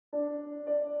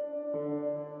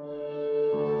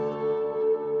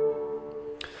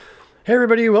Hey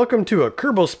everybody, welcome to a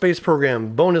Kerbal Space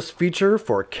Program bonus feature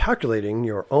for calculating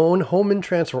your own Hohmann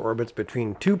transfer orbits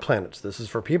between two planets. This is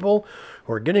for people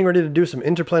who are getting ready to do some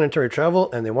interplanetary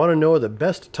travel and they want to know the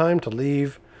best time to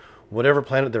leave whatever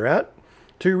planet they're at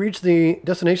to reach the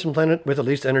destination planet with the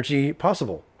least energy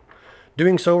possible.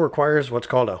 Doing so requires what's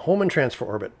called a Hohmann transfer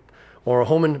orbit, or a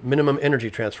Hohmann minimum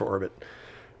energy transfer orbit.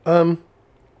 I'm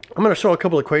going to show a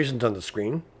couple equations on the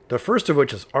screen. The first of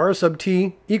which is r sub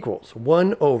t equals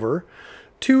 1 over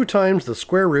 2 times the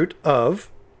square root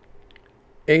of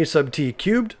a sub t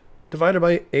cubed divided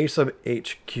by a sub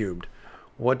h cubed.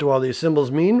 What do all these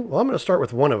symbols mean? Well, I'm going to start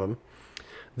with one of them.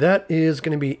 That is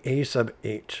going to be a sub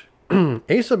h.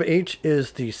 A sub h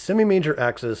is the semi-major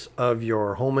axis of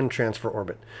your Hohmann transfer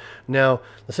orbit. Now,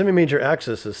 the semi-major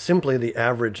axis is simply the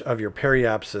average of your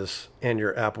periapsis and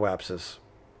your apoapsis.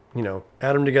 You know,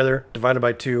 add them together, divided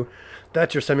by 2.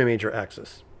 That's your semi-major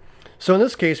axis. So in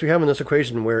this case, we have in this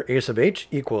equation where a sub h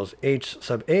equals h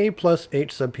sub a plus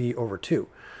h sub p over 2.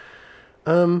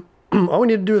 All we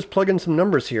need to do is plug in some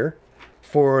numbers here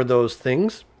for those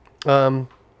things.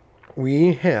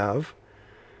 We have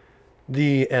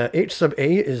the h sub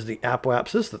a is the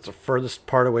apoapsis. That's the furthest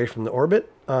part away from the orbit.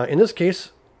 In this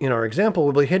case, in our example,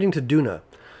 we'll be heading to Duna.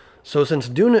 So since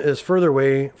Duna is further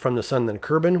away from the sun than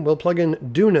Kerbin, we'll plug in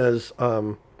Duna's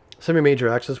semi-major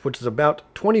axis, which is about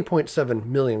 20.7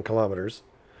 million kilometers,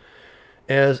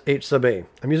 as h sub a.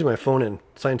 I'm using my phone in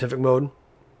scientific mode.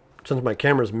 Since my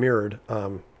camera's mirrored,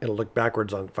 it'll look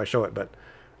backwards on if I show it, but,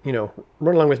 you know,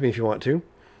 run along with me if you want to.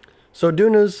 So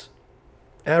Duna's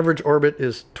average orbit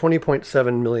is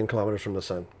 20.7 million kilometers from the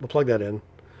sun. We'll plug that in.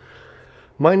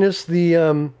 Minus the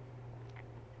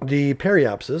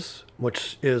periapsis,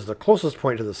 which is the closest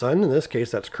point to the sun. In this case,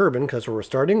 that's Kerbin, because we're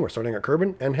starting at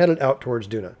Kerbin and headed out towards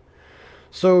Duna.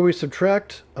 So we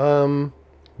subtract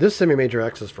this semi-major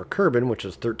axis for Kerbin, which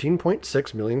is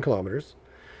 13.6 million kilometers.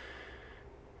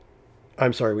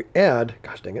 I'm sorry, we add,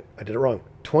 gosh dang it, I did it wrong,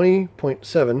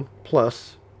 20.7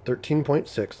 plus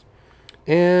 13.6,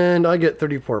 and I get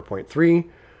 34.3.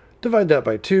 Divide that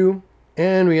by 2,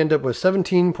 and we end up with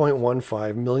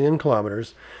 17.15 million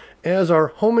kilometers as our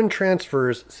Hohmann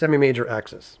transfer's semi-major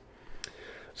axis.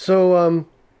 So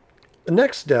the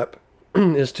next step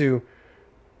is to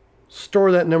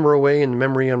store that number away in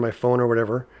memory on my phone or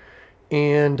whatever,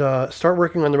 and start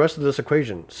working on the rest of this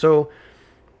equation. So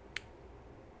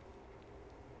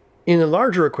in the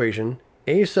larger equation,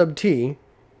 a sub t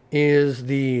is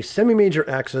the semi-major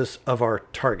axis of our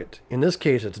target. In this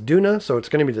case, it's Duna, so it's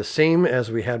going to be the same as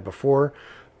we had before,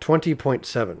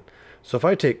 20.7. So if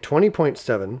I take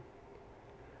 20.7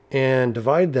 and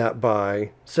divide that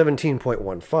by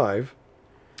 17.15,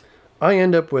 I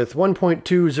end up with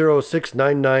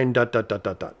 1.20699 dot dot dot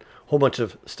dot dot. Whole bunch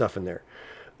of stuff in there.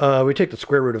 We take the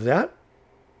square root of that.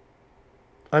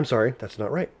 I'm sorry, that's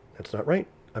not right. That's not right.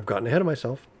 I've gotten ahead of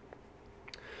myself.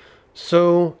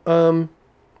 So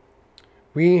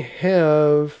we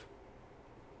have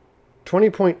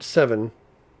 20.7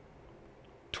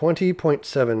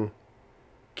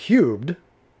 cubed,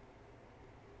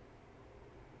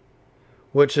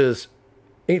 which is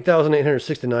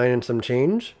 8,869 and some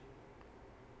change.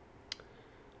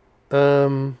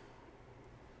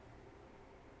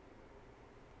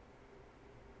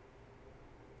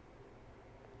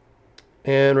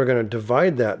 And we're going to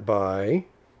divide that by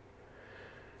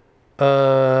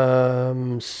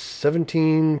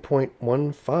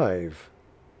 17.15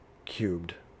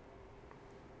 cubed.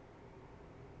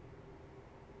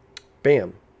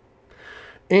 Bam.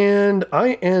 And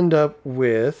I end up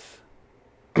with,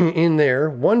 in there,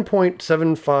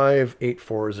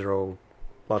 1.75840,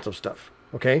 lots of stuff.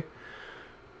 Okay?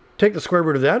 Take the square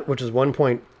root of that, which is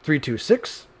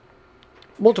 1.326.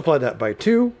 Multiply that by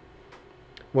 2,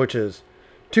 which is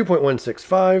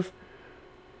 2.165.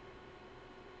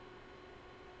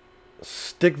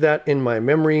 Stick that in my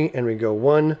memory, and we go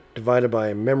 1 divided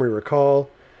by memory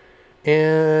recall.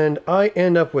 And I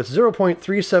end up with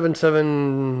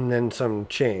 0.377 and some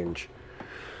change.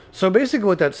 So basically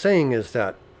what that's saying is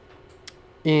that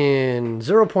in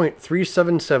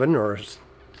 0.377, or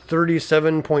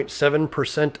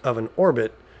 37.7% of an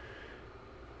orbit,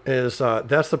 is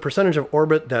that's the percentage of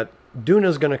orbit that Duna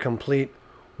is going to complete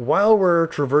while we're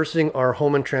traversing our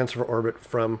Hohmann transfer orbit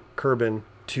from Kerbin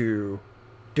to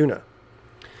Duna.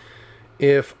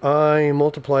 If I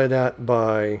multiply that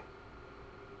by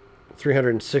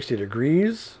 360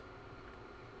 degrees,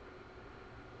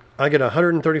 I get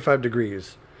 135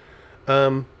 degrees.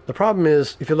 The problem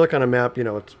is, if you look on a map, you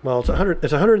know, it's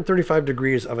 135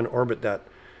 degrees of an orbit that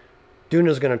Duna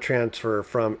is going to transfer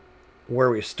from where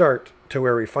we start to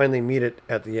where we finally meet it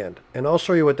at the end. And I'll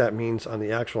show you what that means on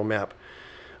the actual map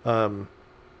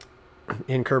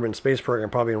in Kerbal Space Program,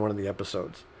 probably in one of the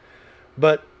episodes.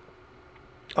 But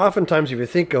oftentimes, if you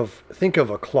think of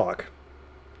a clock,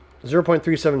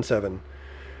 0.377,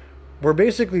 we're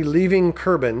basically leaving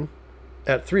Kerbal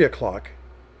at 3 o'clock,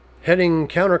 heading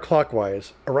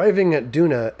counterclockwise, arriving at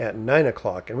Duna at 9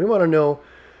 o'clock. And we want to know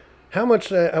how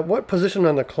much, at what position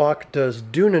on the clock does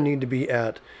Duna need to be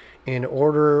at in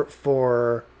order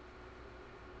for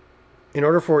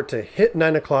it to hit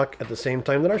 9 o'clock at the same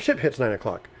time that our ship hits 9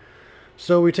 o'clock.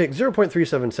 So we take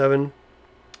 0.377,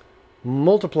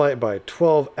 multiply it by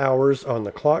 12 hours on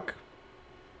the clock,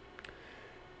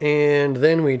 and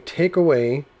then we take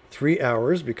away 3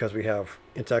 hours because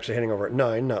it's actually heading over at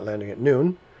 9, not landing at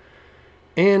noon,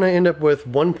 and I end up with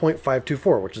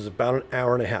 1.524, which is about an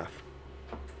hour and a half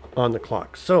on the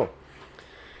clock. So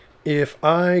if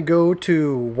I go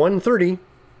to 1:30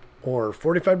 or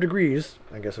 45 degrees,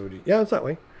 I guess it would be, yeah, it's that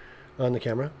way on the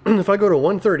camera. If I go to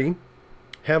 1:30,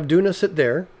 have Duna sit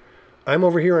there, I'm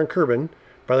over here on Kerbal.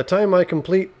 By the time I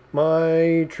complete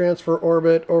my transfer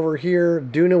orbit over here,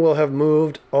 Duna will have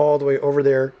moved all the way over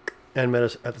there and met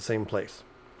us at the same place.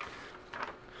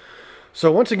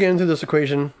 So once again, through this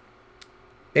equation,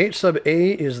 H sub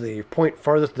A is the point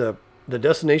farthest, the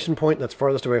destination point that's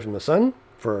farthest away from the sun.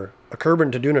 For a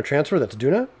Kerbal to Duna transfer, that's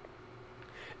Duna.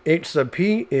 H sub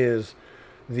P is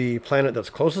the planet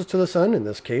that's closest to the sun. In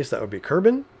this case, that would be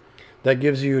Kerbal. That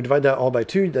gives you, divide that all by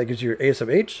 2, that gives you your A sub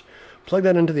H. Plug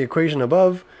that into the equation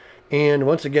above, and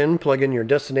once again, plug in your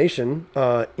destination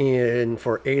in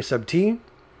for A sub T.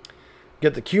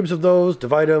 Get the cubes of those,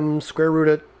 divide them, square root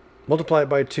it, multiply it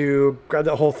by 2, grab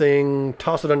that whole thing,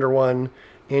 toss it under 1,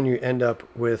 and you end up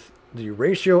with the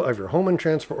ratio of your Hohmann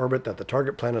transfer orbit that the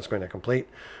target planet is going to complete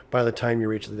by the time you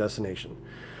reach the destination.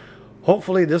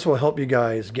 Hopefully this will help you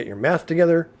guys get your math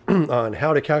together on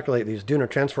how to calculate these Duna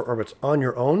transfer orbits on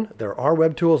your own. There are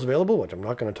web tools available, which I'm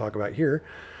not going to talk about here,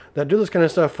 that do this kind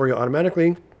of stuff for you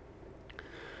automatically.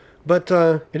 But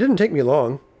it didn't take me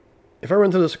long. If I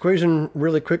run through this equation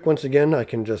really quick once again, I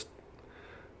can just,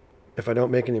 if I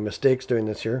don't make any mistakes doing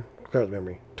this here, clear the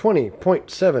memory.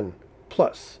 20.7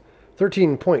 plus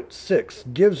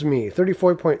 13.6 gives me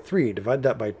 34.3. Divide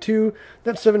that by 2.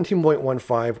 That's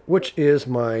 17.15, which is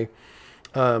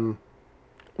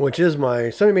my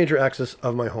semi-major axis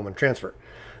of my Hohmann transfer.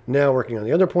 Now working on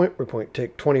the other point, we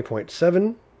take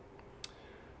 20.7,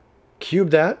 cube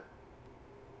that,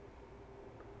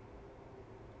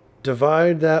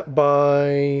 divide that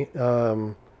by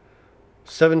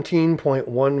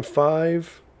 17.15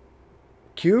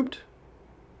 cubed.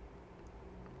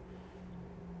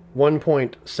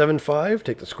 1.75,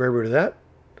 take the square root of that,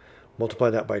 multiply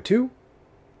that by 2,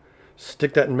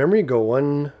 stick that in memory, go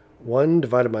 1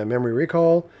 divided by memory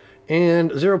recall,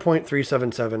 and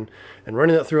 0.377, and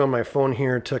running that through on my phone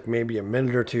here took maybe a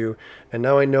minute or two, and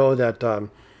now I know that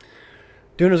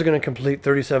Duna is going to complete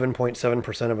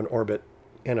 37.7% of an orbit,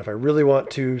 and if I really want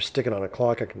to stick it on a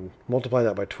clock, I can multiply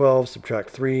that by 12,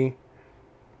 subtract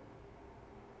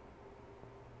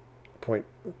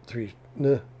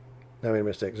 3.3, now I made a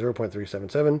mistake,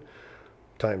 0.377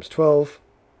 times 12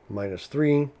 minus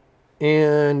 3,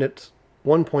 and it's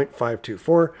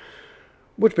 1.524,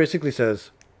 which basically says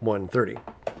 130.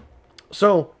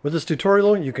 So, with this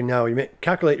tutorial, you can now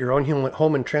calculate your own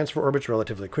Hohmann transfer orbits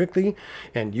relatively quickly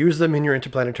and use them in your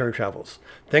interplanetary travels.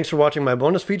 Thanks for watching my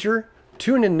bonus feature.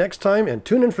 Tune in next time and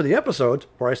tune in for the episodes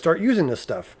where I start using this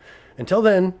stuff. Until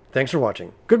then, thanks for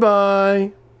watching.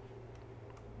 Goodbye!